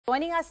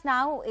Joining us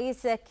now is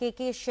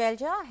KK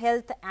Shailaja,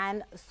 Health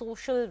and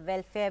Social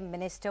Welfare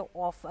Minister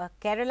of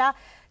Kerala.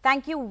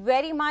 Thank you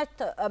very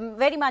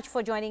much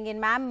for joining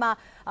in, ma'am.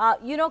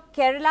 You know,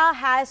 Kerala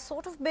has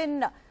sort of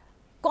been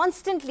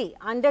constantly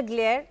under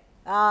glare,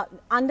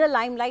 under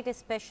limelight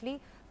especially,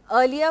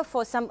 earlier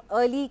for some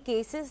early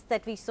cases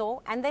that we saw,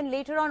 and then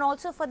later on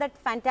also for that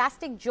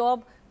fantastic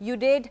job you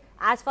did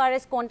as far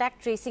as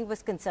contact tracing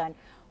was concerned.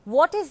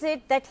 What is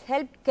it that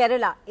helped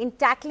Kerala in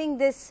tackling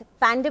this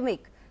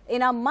pandemic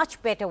in a much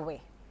better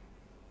way?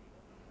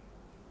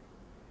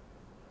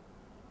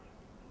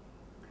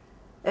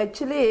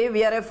 Actually,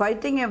 we are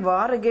fighting a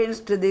war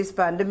against this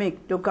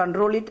pandemic to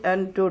control it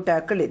and to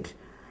tackle it.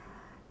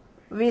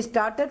 We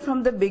started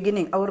from the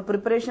beginning. Our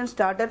preparation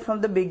started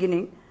from the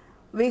beginning.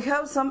 We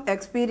have some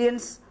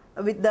experience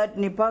with that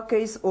Nipah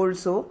case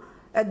also.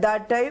 At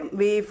that time,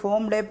 we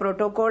formed a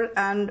protocol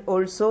and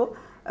also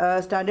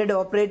started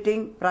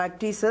operating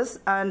practices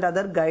and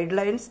other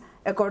guidelines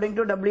according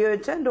to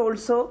WHO and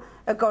also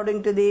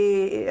according to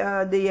the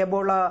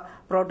Ebola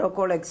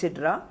protocol,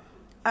 etc.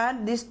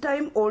 And this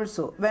time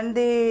also, when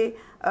the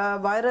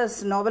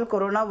novel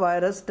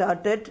coronavirus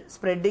started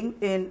spreading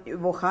in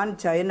Wuhan,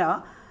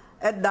 China,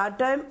 at that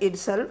time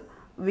itself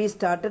we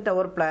started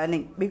our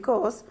planning,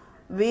 because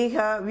we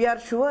are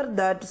sure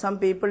that some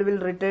people will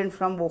return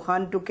from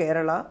Wuhan to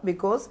Kerala,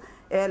 because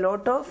a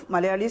lot of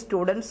Malayali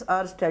students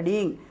are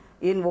studying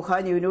in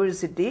Wuhan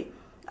University.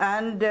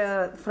 And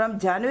from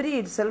January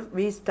itself,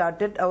 we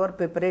started our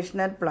preparation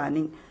and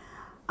planning.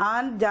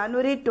 On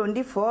January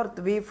 24th,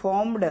 we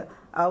formed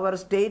our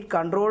state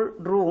control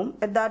room.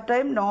 At that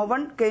time, no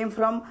one came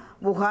from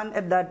Wuhan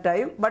at that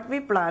time, but we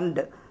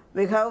planned.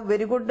 We have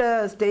very good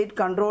state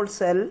control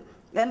cell,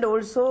 and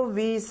also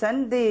we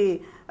send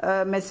the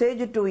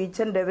message to each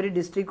and every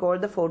district, all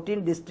the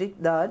 14 districts,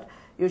 that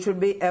you should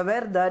be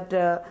aware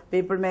that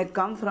people may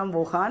come from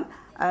Wuhan,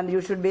 and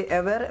you should be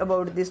aware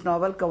about this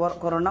novel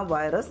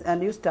coronavirus,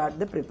 and you start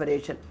the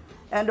preparation.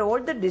 And all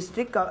the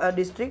district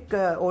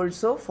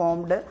also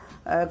formed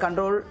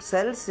control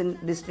cells in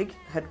district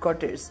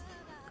headquarters.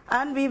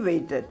 And we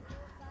waited.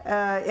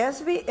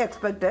 As we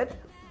expected,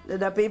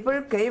 the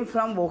people came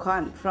from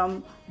Wuhan.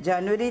 From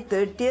January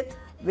 30th,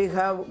 we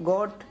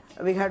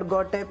had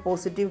got a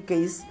positive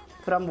case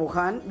from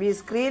Wuhan. We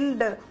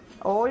screened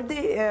all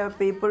the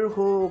people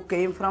who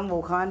came from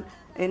Wuhan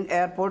in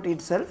airport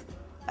itself,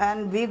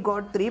 and we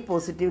got 3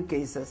 positive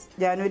cases.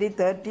 January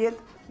 30th,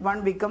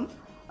 one became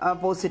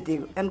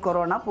positive and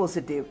corona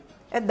positive.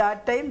 At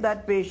that time,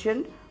 that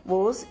patient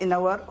was in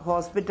our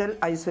hospital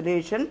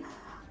isolation.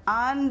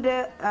 And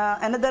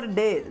another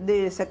day,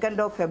 the 2nd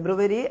of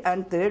February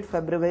and 3rd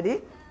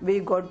February, we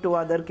got 2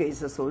 other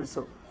cases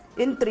also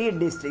in 3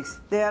 districts.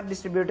 They are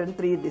distributed in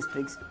 3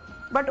 districts.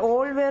 But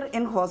all were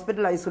in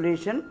hospital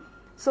isolation,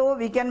 so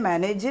we can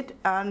manage it,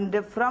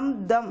 and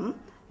from them,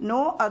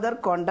 no other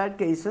contact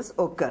cases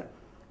occur.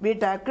 We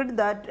tackled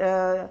that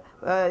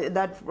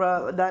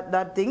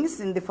things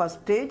in the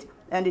first stage,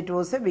 and it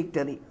was a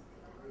victory.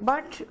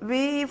 But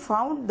we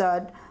found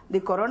that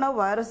the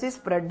coronavirus is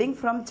spreading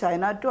from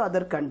China to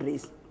other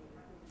countries.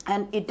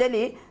 And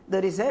Italy,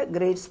 there is a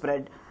great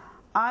spread.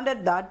 And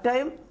at that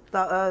time,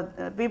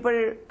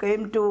 people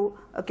came to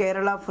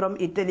Kerala from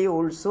Italy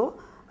also,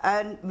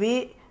 and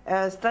we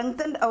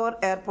strengthened our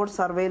airport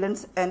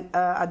surveillance and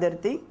other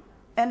thing.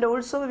 And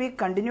also we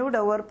continued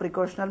our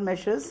precautionary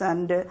measures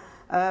and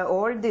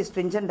all the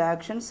stringent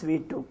actions we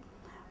took.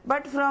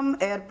 But from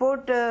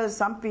airport,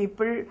 some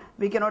people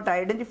we cannot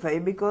identify,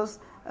 because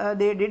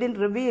they didn't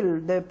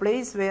reveal the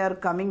place where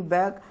coming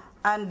back,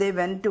 and they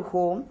went to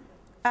home.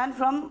 And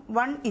from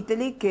one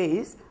Italy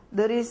case,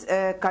 there is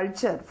a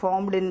culture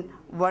formed in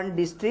one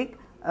district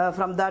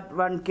from that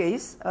one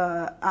case,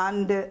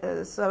 and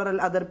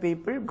several other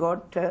people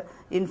got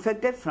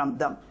infected from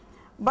them.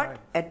 But right,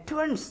 at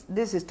once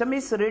the system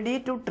is ready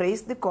to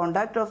trace the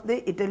contact of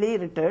the Italy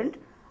returned,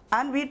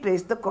 and we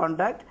trace the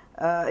contact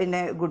in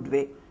a good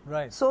way.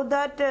 Right. So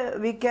that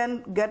we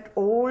can get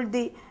all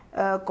the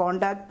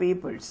contact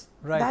peoples.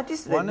 Right. That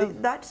is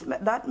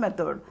that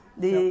method,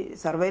 the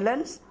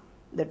surveillance,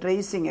 the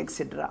tracing,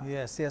 etc.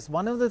 Yes, yes.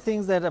 One of the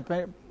things that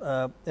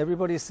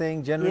everybody is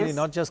saying generally, yes,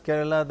 not just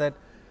Kerala, that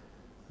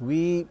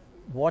we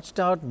watched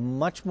out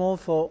much more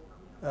for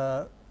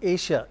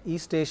Asia,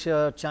 East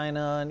Asia,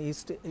 China and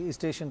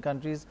East Asian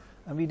countries,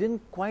 and we didn't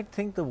quite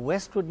think the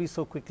West would be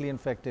so quickly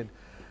infected.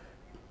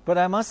 But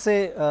I must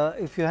say,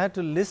 if you had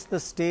to list the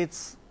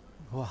states,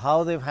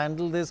 how they've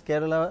handled this,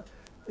 Kerala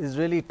is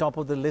really top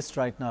of the list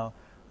right now.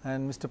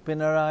 And Mr.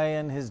 Pinarayi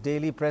and his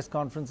daily press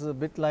conference is a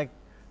bit like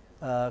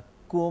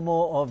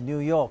Cuomo of New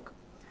York.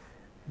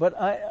 But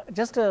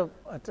just a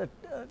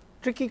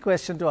tricky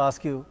question to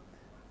ask you.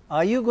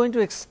 Are you going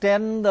to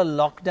extend the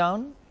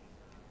lockdown?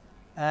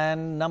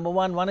 And number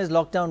one is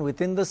lockdown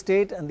within the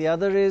state, and the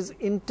other is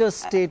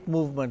interstate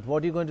movement.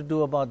 What are you going to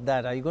do about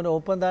that? Are you going to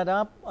open that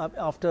up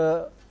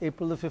after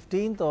April the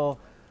 15th, or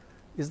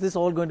is this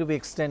all going to be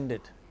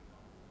extended?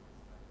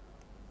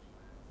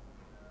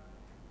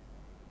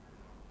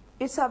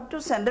 It's up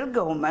to central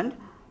government.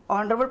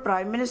 Honorable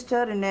Prime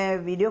Minister in a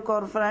video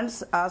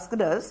conference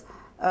asked us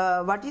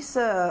what is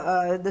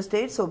the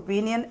state's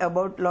opinion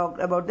about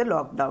the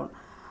lockdown,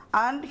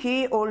 and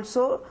he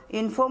also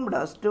informed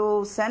us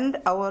to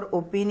send our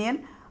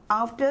opinion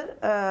after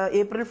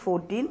April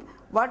 14th,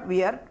 what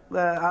we are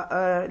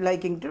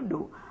liking to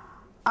do.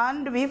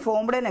 And we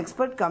formed an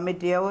expert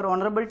committee. Our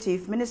Honorable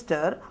Chief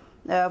Minister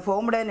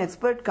formed an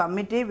expert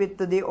committee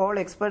with all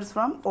experts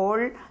from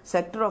all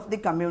sector of the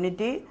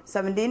community,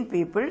 17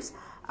 peoples,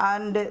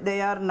 and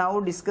they are now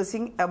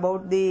discussing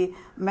about the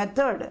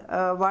method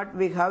what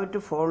we have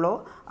to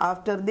follow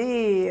after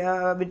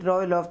the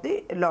withdrawal of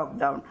the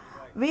lockdown.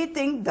 We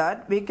think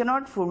that we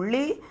cannot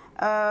fully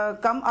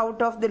come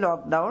out of the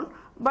lockdown,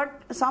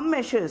 but some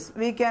measures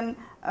we can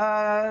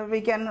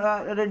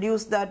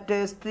reduce that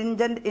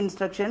stringent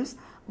instructions,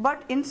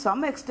 but in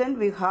some extent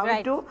we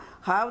have to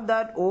have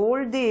that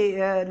all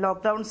the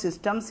lockdown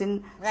systems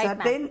in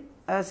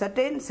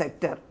certain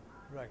sector.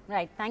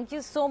 Right. Thank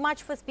you so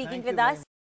much for speaking with us.